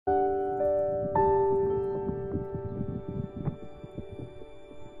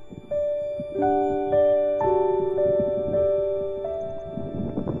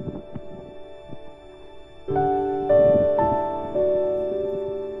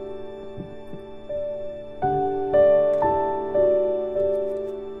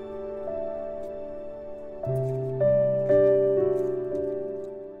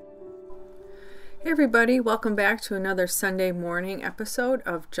everybody, welcome back to another Sunday morning episode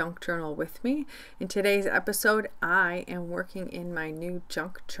of Junk Journal with me. In today's episode, I am working in my new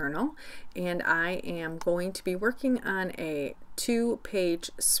junk journal, and I am going to be working on a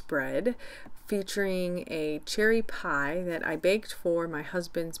 2-page spread featuring a cherry pie that I baked for my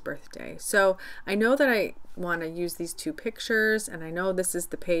husband's birthday. So I know that I want to use these two pictures, and I know this is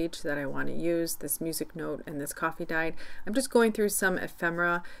the page that I want to use, this music note and this coffee dyed. I'm just going through some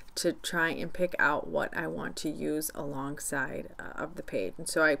ephemera to try and pick out what I want to use alongside of the page. And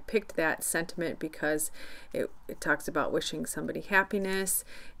so I picked that sentiment because it talks about wishing somebody happiness,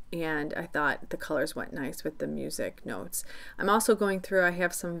 and I thought the colors went nice with the music notes. I'm also going through, I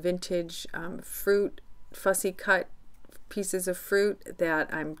have some vintage fruit, fussy cut pieces of fruit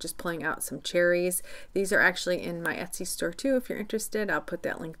that I'm just pulling out some cherries. These are actually in my Etsy store too. If you're interested, I'll put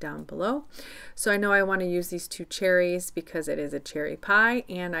that link down below. So I know I want to use these 2 cherries because it is a cherry pie,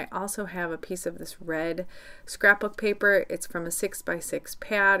 and I also have a piece of this red scrapbook paper. It's from a 6x6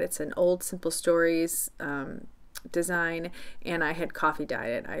 pad. It's an old Simple Stories design, and I had coffee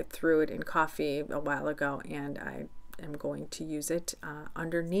dyed it. I threw it in coffee a while ago, and I am going to use it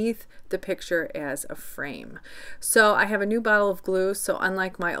underneath the picture as a frame. So I have a new bottle of glue, so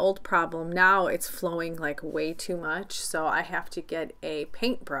unlike my old problem, now it's flowing like way too much, so I have to get a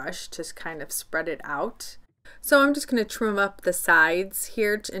paintbrush to kind of spread it out. So I'm just going to trim up the sides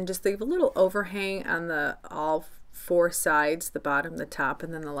here and just leave a little overhang on the all 4 sides, the bottom, the top,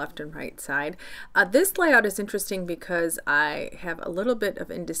 and then the left and right side. This layout is interesting because I have a little bit of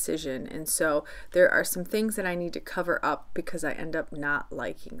indecision, and so there are some things that I need to cover up because I end up not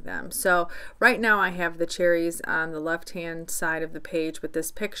liking them. So right now I have the cherries on the left hand side of the page with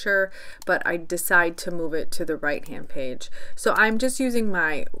this picture, but I decide to move it to the right hand page. So I'm just using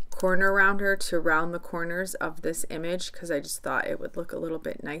my corner rounder to round the corners of this image because I just thought it would look a little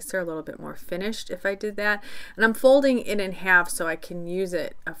bit nicer, a little bit more finished if I did that. And I'm folding it in half so I can use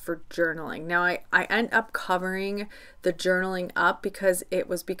it for journaling. Now I end up covering the journaling up because it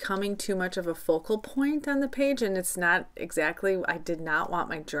was becoming too much of a focal point on the page, and it's not exactly, I did not want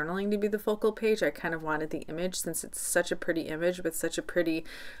my journaling to be the focal page. I kind of wanted the image, since it's such a pretty image with such a pretty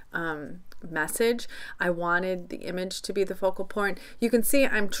message. I wanted the image to be the focal point. You can see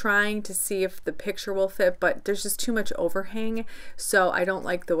I'm trying to see if the picture will fit, but there's just too much overhang, so I don't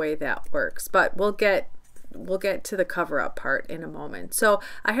like the way that works. But we'll get to the cover up part in a moment. So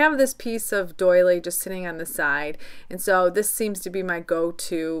I have this piece of doily just sitting on the side, and so this seems to be my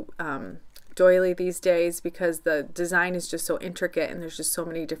go-to doily these days because the design is just so intricate and there's just so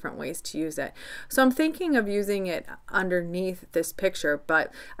many different ways to use it. So I'm thinking of using it underneath this picture,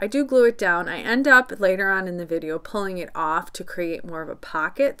 but I do glue it down. I end up later on in the video pulling it off to create more of a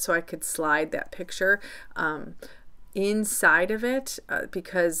pocket so I could slide that picture inside of it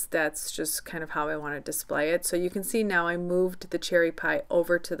because that's just kind of how I want to display it. So you can see now I moved the cherry pie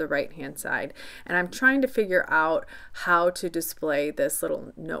over to the right hand side, and I'm trying to figure out how to display this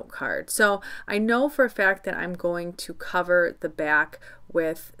little note card. So I know for a fact that I'm going to cover the back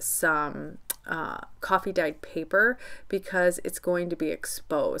with some coffee dyed paper because it's going to be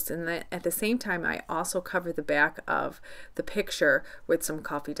exposed, and then at the same time I also cover the back of the picture with some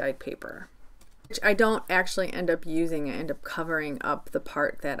coffee dyed paper. I don't actually end up using. I end up covering up the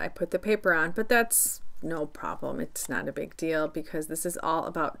part that I put the paper on, but that's no problem. It's not a big deal because this is all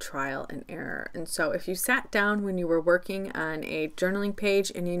about trial and error. And so if you sat down when you were working on a journaling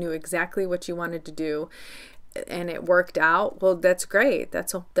page and you knew exactly what you wanted to do and it worked out, well, that's great.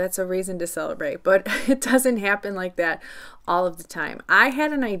 That's a reason to celebrate, but it doesn't happen like that all of the time. I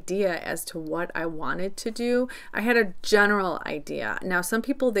had an idea as to what I wanted to do. I had a general idea. Now, some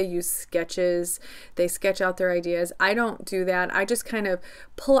people, they use sketches. They sketch out their ideas. I don't do that. I just kind of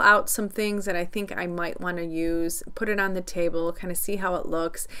pull out some things that I think I might want to use, put it on the table, kind of see how it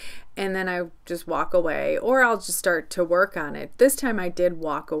looks, and then I just walk away, or I'll just start to work on it. This time I did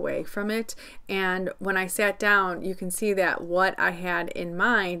walk away from it, and when I sat down, you can see that what I had in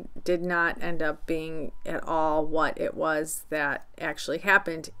mind did not end up being at all what it was that actually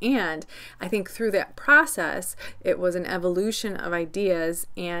happened. And I think through that process, it was an evolution of ideas,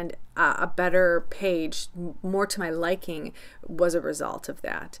 and a better page, more to my liking, was a result of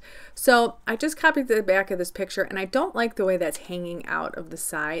that. So I just copied the back of this picture, and I don't like the way that's hanging out of the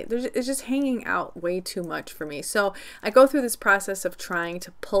side. It's just hanging out way too much for me. So I go through this process of trying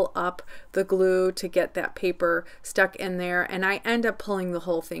to pull up the glue to get that paper stuck in there, and I end up pulling the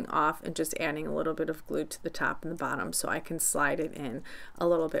whole thing off and just adding a little bit of glue to the top and the bottom so I can slide it it in a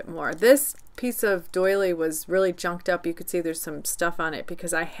little bit more. This piece of doily was really junked up. You could see there's some stuff on it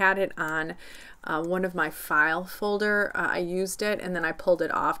because I had it on one of my file folder. I used it and then I pulled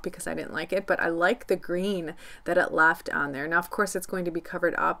it off because I didn't like it, but I like the green that it left on there. Now of course it's going to be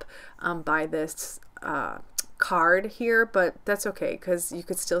covered up by this card here, but that's okay because you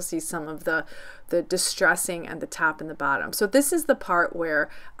could still see some of the distressing at the top and the bottom. So this is the part where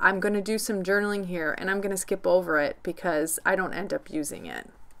I'm going to do some journaling here and I'm going to skip over it because I don't end up using it.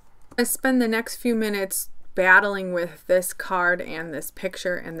 I spend the next few minutes battling with this card and this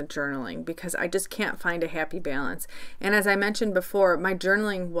picture and the journaling because I just can't find a happy balance. And as I mentioned before, my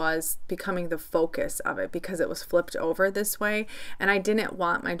journaling was becoming the focus of it because it was flipped over this way, and I didn't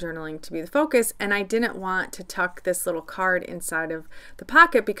want my journaling to be the focus, and I didn't want to tuck this little card inside of the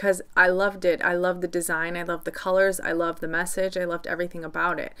pocket because I loved it. I loved the design, I loved the colors, I loved the message, I loved everything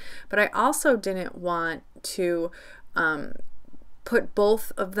about it. But I also didn't want to put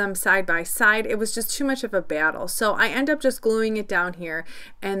both of them side by side. It was just too much of a battle. So I end up just gluing it down here,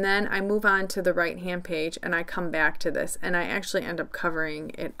 and then I move on to the right hand page and I come back to this and I actually end up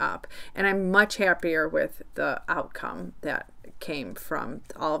covering it up, and I'm much happier with the outcome that came from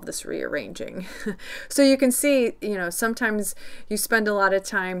all of this rearranging. So you can see, you know, sometimes you spend a lot of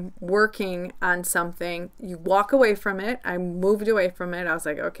time working on something, you walk away from it. I moved away from it. I was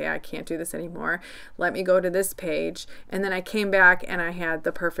like, okay, I can't do this anymore. Let me go to this page. And then I came back and I had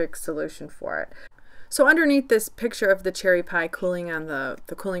the perfect solution for it. So underneath this picture of the cherry pie cooling on the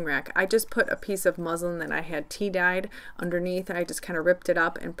cooling rack, I just put a piece of muslin that I had tea dyed underneath, and I just kind of ripped it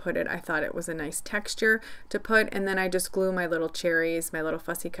up and put it. I thought it was a nice texture to put, and then I just glue my little cherries, my little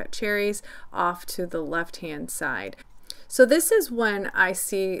fussy cut cherries, off to the left hand side. So this is when I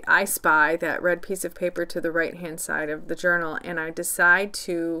spy that red piece of paper to the right hand side of the journal, and I decide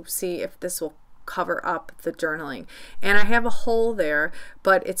to see if this will cover up the journaling. And I have a hole there,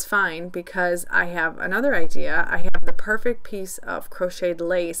 but it's fine because I have another idea. I have the perfect piece of crocheted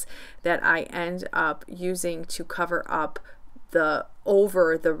lace that I end up using to cover up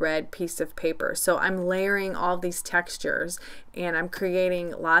over the red piece of paper. So I'm layering all these textures and I'm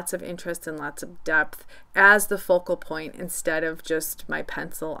creating lots of interest and lots of depth as the focal point instead of just my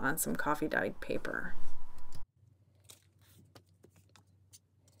pencil on some coffee dyed paper.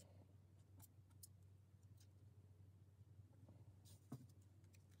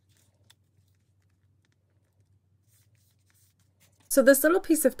 So this little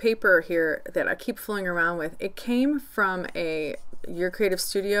piece of paper here that I keep fooling around with, it came from a Your Creative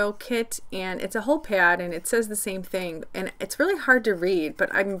Studio kit, and it's a whole pad and it says the same thing, and it's really hard to read, but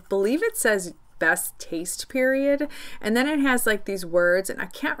I believe it says best taste period, and then it has like these words and I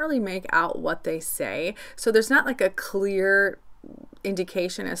can't really make out what they say, so there's not like a clear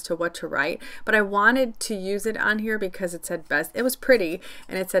indication as to what to write, but I wanted to use it on here because it said best. It was pretty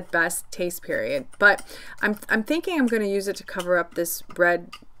and it said best taste period, but I'm thinking I'm going to use it to cover up this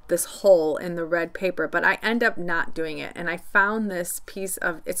hole in the red paper, but I end up not doing it. And I found this piece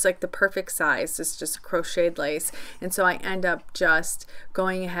of, it's like the perfect size, it's just crocheted lace, and so I end up just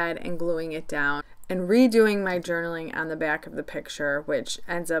going ahead and gluing it down and redoing my journaling on the back of the picture, which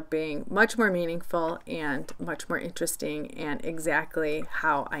ends up being much more meaningful and much more interesting and exactly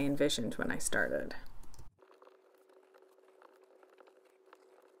how I envisioned when I started.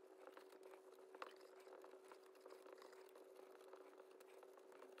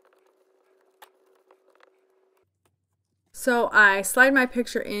 So I slide my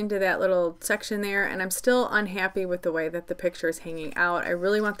picture into that little section there, and I'm still unhappy with the way that the picture is hanging out. I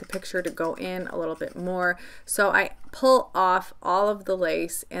really want the picture to go in a little bit more. So I pull off all of the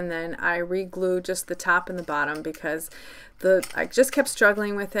lace and then I re-glue just the top and the bottom because I just kept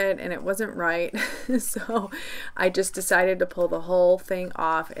struggling with it and it wasn't right. So I just decided to pull the whole thing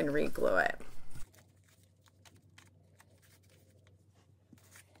off and re-glue it.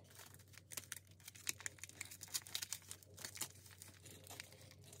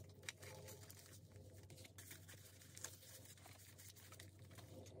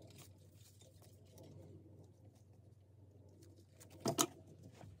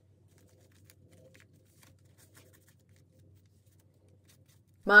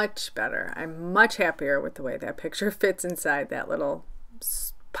 Much better. I'm much happier with the way that picture fits inside that little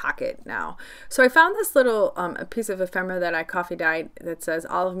pocket now. So I found this little a piece of ephemera that I coffee dyed that says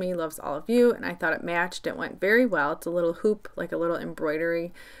all of me loves all of you, and I thought it matched. It went very well. It's a little hoop, like a little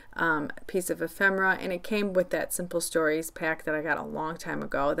embroidery piece of ephemera, and it came with that Simple Stories pack that I got a long time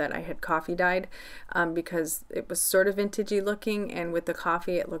ago that I had coffee dyed because it was sort of vintagey looking, and with the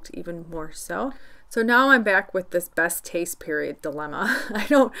coffee it looked even more so. So now I'm back with this best taste period dilemma.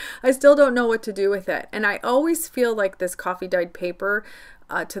 I still don't know what to do with it. And I always feel like this coffee dyed paper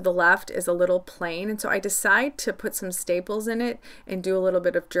to the left is a little plain. And so I decide to put some staples in it and do a little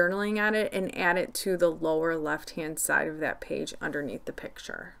bit of journaling on it and add it to the lower left-hand side of that page underneath the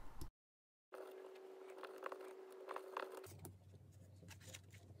picture.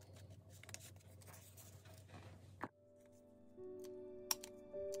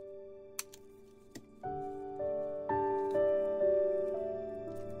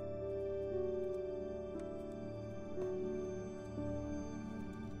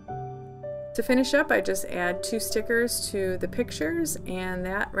 To finish up, I just add 2 stickers to the pictures, and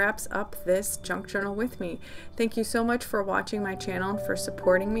that wraps up this junk journal with me. Thank you so much for watching my channel, for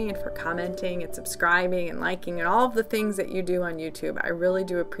supporting me, and for commenting and subscribing and liking and all of the things that you do on YouTube. I really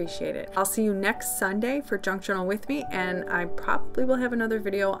do appreciate it. I'll see you next Sunday for junk journal with me, and I probably will have another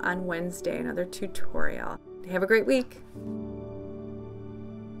video on Wednesday, another tutorial. Have a great week.